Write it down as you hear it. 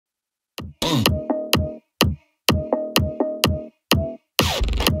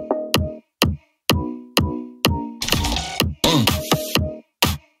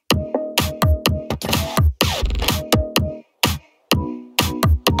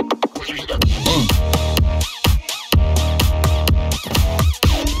In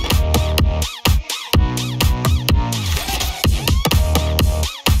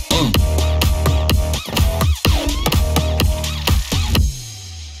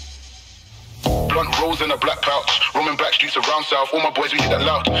a black pouch, roaming back streets around south. All my boys, we hit that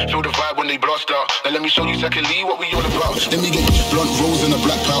loud. Feel the vibe when they blast out. Now let me show you secondly what we all about. Let me get blunt rolls in a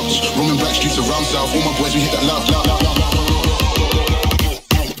black pouch, roaming back streets around south. All my boys, we hit that loud.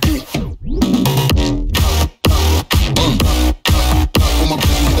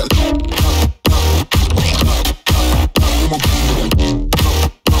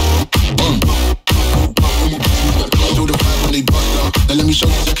 Now let me show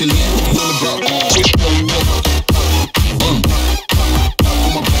you secondly what we all about.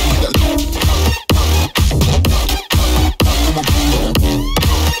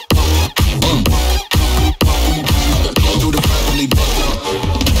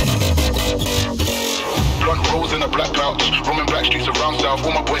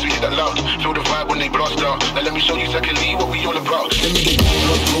 All my boys, we hit that loud. Feel the vibe when they blast out. Now let me show you secondly what we all about. Let me get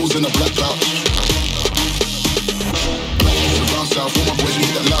rolls in a black pouch. Around south, all my boys, we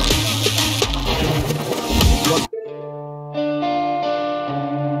hit that loud.